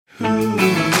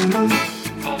Welcome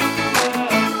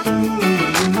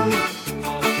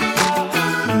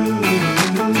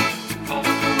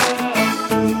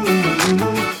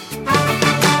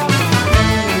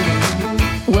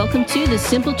to the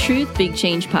Simple Truth Big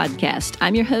Change podcast.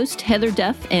 I'm your host, Heather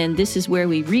Duff, and this is where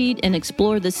we read and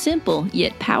explore the simple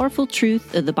yet powerful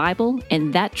truth of the Bible,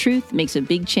 and that truth makes a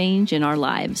big change in our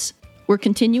lives. We're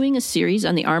continuing a series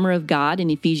on the armor of God in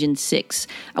Ephesians 6.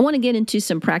 I want to get into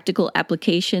some practical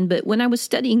application, but when I was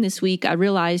studying this week, I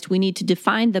realized we need to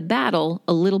define the battle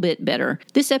a little bit better.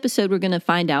 This episode, we're going to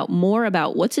find out more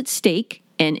about what's at stake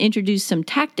and introduce some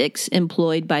tactics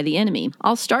employed by the enemy.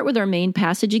 I'll start with our main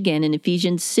passage again in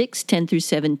Ephesians 6, 10 through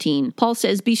 17. Paul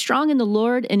says, "Be strong in the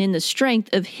Lord and in the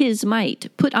strength of his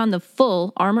might. Put on the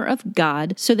full armor of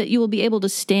God so that you will be able to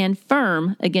stand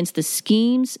firm against the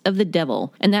schemes of the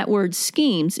devil." And that word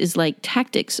schemes is like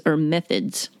tactics or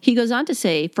methods. He goes on to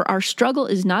say, "For our struggle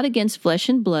is not against flesh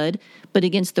and blood, but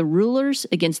against the rulers,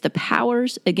 against the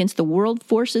powers, against the world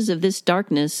forces of this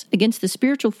darkness, against the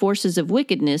spiritual forces of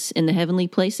wickedness in the heavenly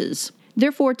places.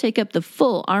 Therefore, take up the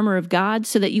full armor of God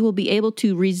so that you will be able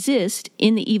to resist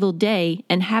in the evil day,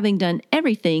 and having done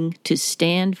everything, to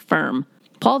stand firm."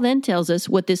 Paul then tells us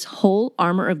what this whole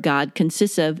armor of God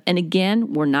consists of, and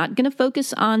again, we're not going to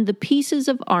focus on the pieces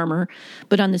of armor,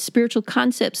 but on the spiritual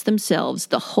concepts themselves.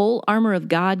 The whole armor of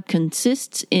God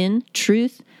consists in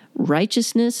truth,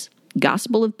 righteousness,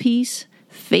 gospel of peace,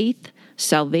 faith,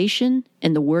 salvation,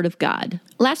 and the Word of God.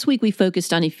 Last week we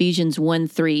focused on Ephesians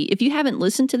 1:3. If you haven't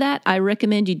listened to that, I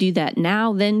recommend you do that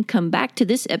now, then come back to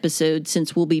this episode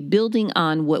since we'll be building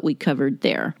on what we covered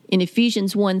there. In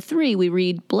Ephesians 1:3 we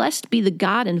read, "Blessed be the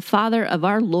God and Father of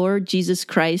our Lord Jesus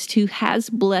Christ, who has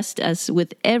blessed us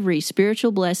with every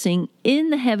spiritual blessing in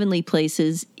the heavenly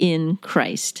places in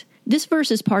Christ." This verse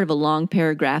is part of a long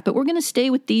paragraph, but we're going to stay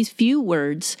with these few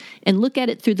words and look at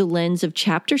it through the lens of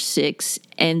chapter 6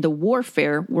 and the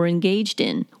warfare we're engaged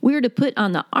in. We are to put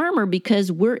on the armor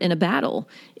because we're in a battle.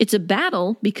 It's a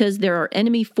battle because there are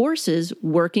enemy forces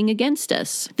working against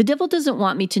us. The devil doesn't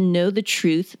want me to know the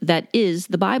truth that is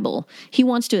the Bible. He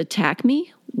wants to attack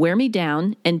me, wear me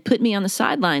down, and put me on the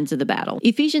sidelines of the battle.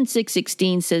 Ephesians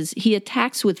 6:16 says he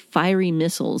attacks with fiery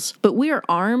missiles, but we are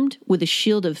armed with a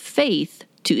shield of faith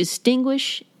to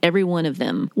extinguish every one of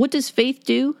them. What does faith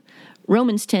do?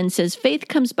 Romans 10 says, "Faith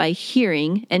comes by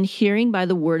hearing, and hearing by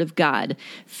the word of God."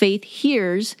 Faith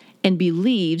hears and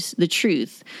believes the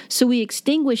truth. So we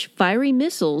extinguish fiery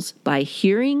missiles by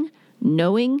hearing,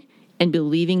 knowing, and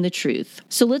believing the truth.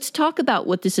 So let's talk about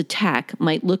what this attack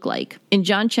might look like. In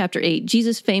John chapter 8,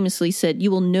 Jesus famously said,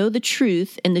 "You will know the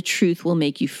truth, and the truth will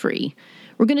make you free."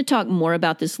 We're going to talk more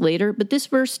about this later, but this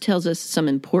verse tells us some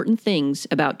important things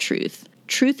about truth.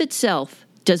 Truth itself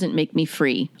doesn't make me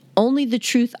free. Only the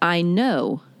truth I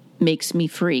know makes me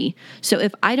free. So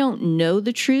if I don't know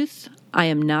the truth, I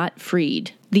am not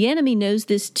freed. The enemy knows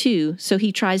this too, so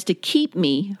he tries to keep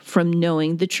me from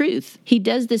knowing the truth. He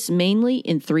does this mainly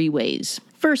in 3 ways.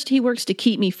 First, he works to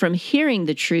keep me from hearing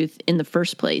the truth in the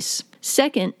first place.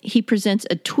 Second, he presents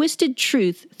a twisted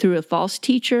truth through a false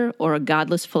teacher or a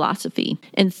godless philosophy.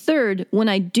 And third, when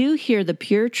I do hear the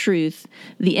pure truth,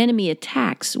 the enemy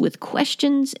attacks with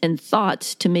questions and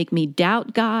thoughts to make me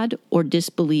doubt God or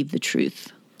disbelieve the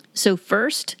truth. So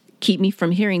first, keep me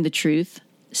from hearing the truth.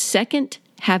 Second,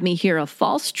 have me hear a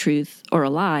false truth or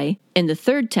a lie. And the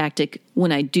third tactic,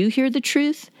 when I do hear the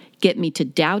truth, get me to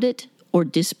doubt it or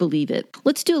disbelieve it.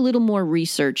 Let's do a little more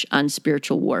research on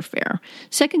spiritual warfare.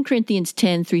 2 Corinthians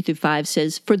 10, 3-5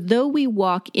 says, "For though we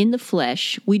walk in the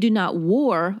flesh, we do not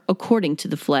war according to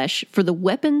the flesh, for the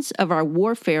weapons of our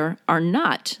warfare are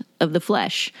not of the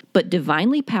flesh, but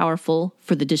divinely powerful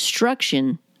for the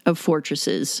destruction of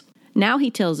fortresses." Now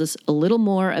he tells us a little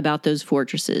more about those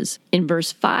fortresses. In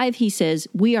verse 5, he says,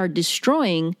 "We are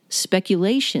destroying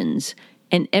speculations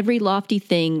and every lofty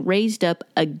thing raised up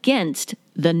against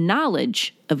the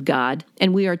knowledge of God,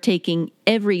 and we are taking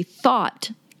every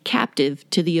thought captive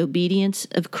to the obedience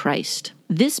of Christ."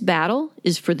 This battle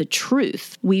is for the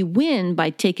truth. We win by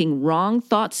taking wrong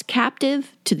thoughts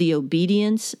captive to the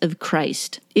obedience of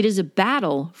Christ. It is a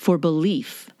battle for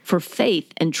belief, for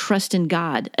faith and trust in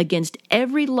God against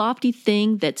every lofty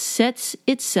thing that sets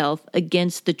itself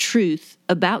against the truth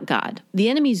about God. The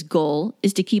enemy's goal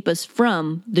is to keep us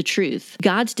from the truth.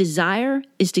 God's desire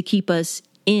is to keep us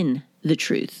in the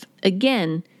truth.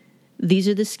 Again, these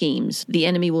are the schemes. The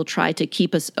enemy will try to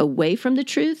keep us away from the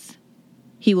truth.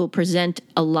 He will present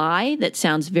a lie that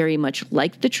sounds very much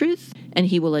like the truth, and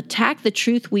he will attack the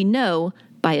truth we know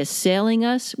by assailing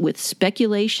us with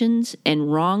speculations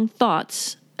and wrong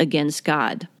thoughts against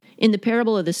God. In the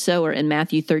parable of the sower in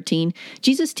Matthew 13,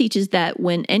 Jesus teaches that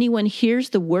when anyone hears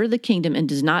the word of the kingdom and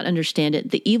does not understand it,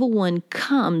 the evil one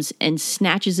comes and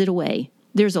snatches it away.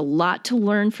 There's a lot to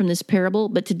learn from this parable,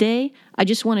 but today I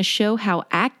just want to show how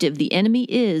active the enemy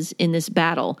is in this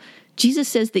battle. Jesus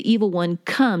says the evil one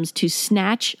comes to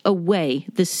snatch away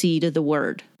the seed of the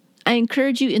word. I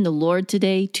encourage you in the Lord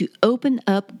today to open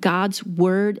up God's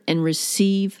word and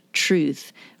receive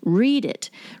truth. Read it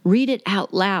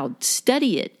out loud,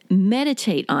 study it,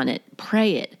 meditate on it,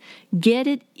 pray it. Get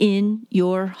it in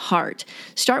your heart.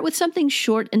 Start with something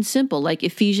short and simple like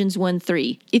Ephesians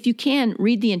 1:3. If you can,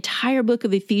 read the entire book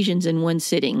of Ephesians in one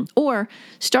sitting. Or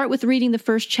start with reading the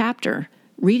first chapter.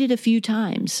 Read it a few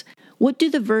times. What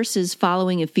do the verses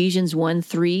following Ephesians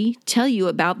 1:3 tell you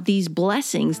about these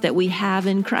blessings that we have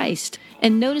in Christ?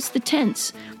 And notice the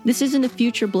tense. This isn't a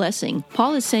future blessing.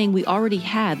 Paul is saying we already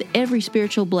have every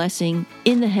spiritual blessing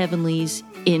in the heavenlies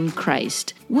in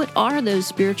Christ. What are those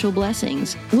spiritual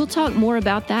blessings? We'll talk more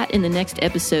about that in the next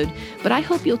episode, but I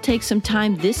hope you'll take some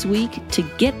time this week to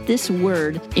get this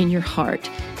word in your heart.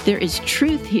 There is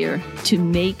truth here to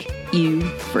make you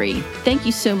free. Thank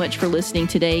you so much for listening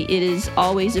today. It is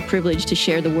always a privilege to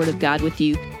share the Word of God with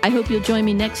you. I hope you'll join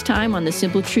me next time on the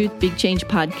Simple Truth Big Change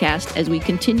podcast as we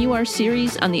continue our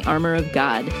series on the armor of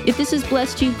God. If this has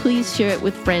blessed you, please share it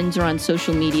with friends or on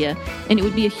social media. And it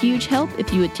would be a huge help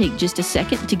if you would take just a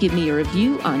second to give me a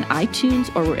review on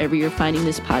iTunes or wherever you're finding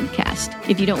this podcast.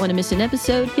 If you don't want to miss an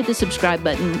episode, hit the subscribe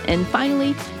button. And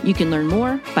finally, you can learn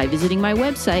more by visiting my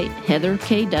website,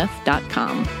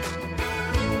 heatherkduff.com.